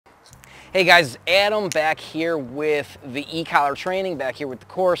Hey guys, Adam back here with the e-collar training, back here with the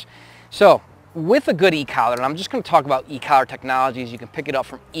course. So with a good e-collar, and I'm just going to talk about e-collar technologies. You can pick it up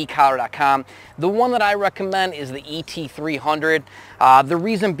from ecollar.com. The one that I recommend is the et300. The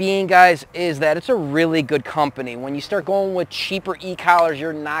reason being, guys, is that it's a really good company. When you start going with cheaper e-collars,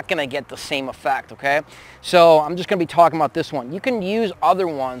 you're not going to get the same effect, okay? So I'm just going to be talking about this one. You can use other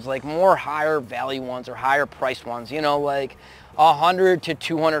ones, like more higher value ones or higher priced ones, you know, like $100 to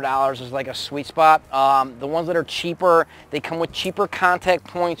 $200 is like a sweet spot. The ones that are cheaper, they come with cheaper contact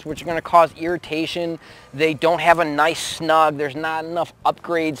points, which are going to cause irritation. They don't have a nice snug. There's not enough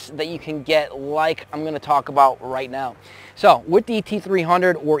upgrades that you can get, like I'm going to talk about right now. So with the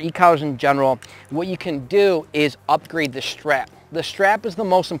et300 or e-collars in general, what you can do is upgrade the strap. The strap is the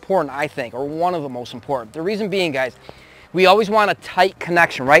most important, I think, or one of the most important. The reason being, guys, we always want a tight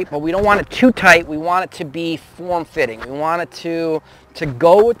connection, right? But we don't want it too tight. We want it to be form-fitting. We want it to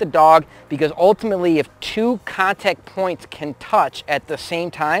go with the dog, because ultimately if two contact points can touch at the same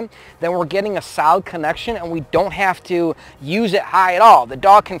time, then we're getting a solid connection and we don't have to use it high at all. The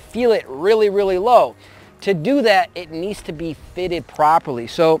dog can feel it really, really low. To do that, it needs to be fitted properly.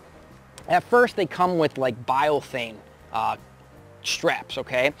 So at first they come with like biothane straps,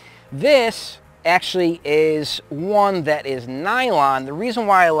 okay? This actually is one that is nylon. The reason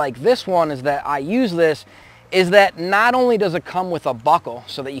why I like this one is that I use this is that not only does it come with a buckle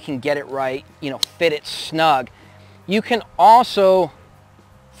so that you can get it right, you know, fit it snug, you can also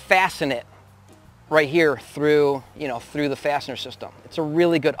fasten it right here through, you know, through the fastener system. It's a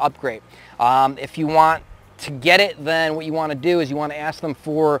really good upgrade. If you want to get it, then what you want to do is you want to ask them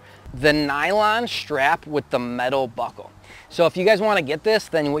for the nylon strap with the metal buckle. So if you guys want to get this,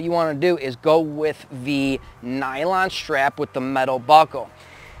 then what you want to do is go with the nylon strap with the metal buckle.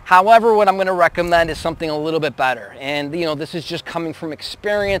 However, what I'm going to recommend is something a little bit better. And, you know, this is just coming from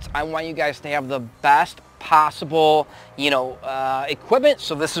experience. I want you guys to have the best possible, you know, equipment.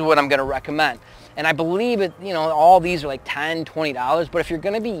 So this is what I'm going to recommend. And I believe it, you know, all these are like $10, $20, but if you're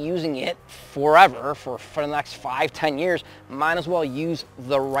going to be using it forever, for the next 5, 10 years, might as well use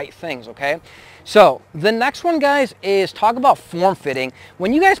the right things, okay? So the next one, guys, is talk about form fitting.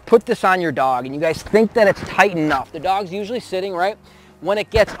 When you guys put this on your dog and you guys think that it's tight enough, the dog's usually sitting, right? When it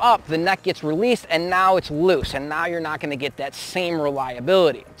gets up, the neck gets released and now it's loose, and now you're not going to get that same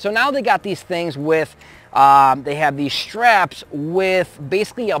reliability. So now they got these things with they have these straps with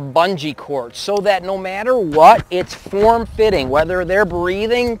basically a bungee cord, so that no matter what, it's form-fitting. Whether they're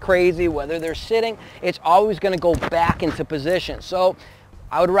breathing crazy, whether they're sitting, it's always going to go back into position. So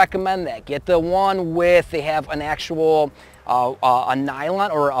I would recommend that. Get the one with, they have an actual a nylon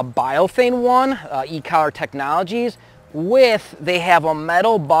or a biothane one, e-collar technologies, with, they have a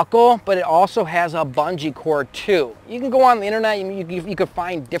metal buckle, but it also has a bungee cord too. You can go on the internet, you can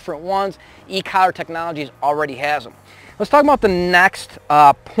find different ones. e-collar technologies already has them. Let's talk about the next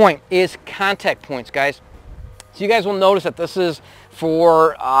point, is contact points, guys. So you guys will notice that this is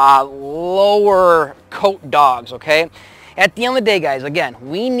for lower coat dogs, okay? At the end of the day, guys, again,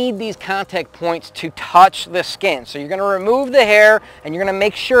 we need these contact points to touch the skin. So you're going to remove the hair and you're going to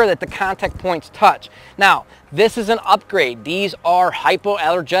make sure that the contact points touch. Now, this is an upgrade. These are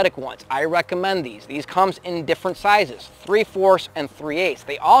hypoallergenic ones. I recommend these. These comes in different sizes, 3/4 and 3/8.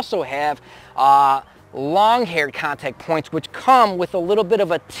 They also have long-haired contact points, which come with a little bit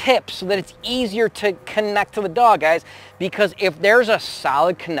of a tip so that it's easier to connect to the dog, guys. Because if there's a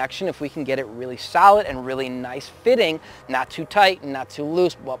solid connection, if we can get it really solid and really nice fitting, not too tight and not too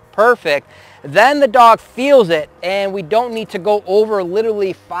loose, but perfect, then the dog feels it, and we don't need to go over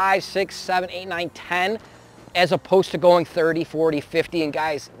literally 5, 6, 7, 8, 9, 10, as opposed to going 30, 40, 50. And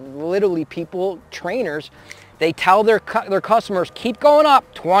guys, literally people, trainers, they tell their customers, keep going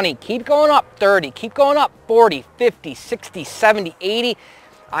up 20, keep going up 30, keep going up 40, 50, 60, 70, 80.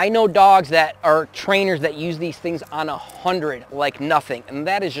 I know dogs that are trainers that use these things on 100 like nothing, and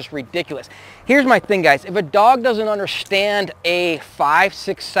that is just ridiculous. Here's my thing, guys. If a dog doesn't understand a 5,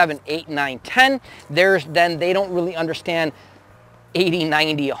 6, 7, 8, 9, 10, then they don't really understand 80,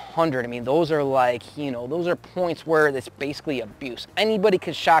 90, 100. I mean, those are like, you know, those are points where it's basically abuse. Anybody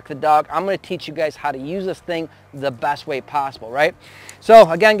could shock the dog. I'm going to teach you guys how to use this thing the best way possible, right? So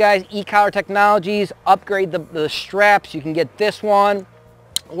again, guys, e-collar technologies, upgrade the straps. You can get this one,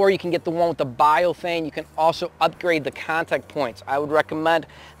 or you can get the one with the biothane. You can also upgrade the contact points. I would recommend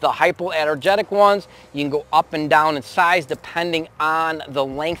the hypoallergenic ones. You can go up and down in size depending on the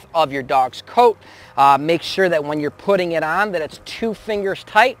length of your dog's coat. Make sure that when you're putting it on that it's 2 fingers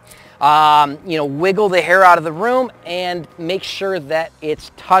tight. You know, wiggle the hair out of the room and make sure that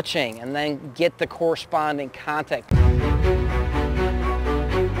it's touching, and then get the corresponding contact.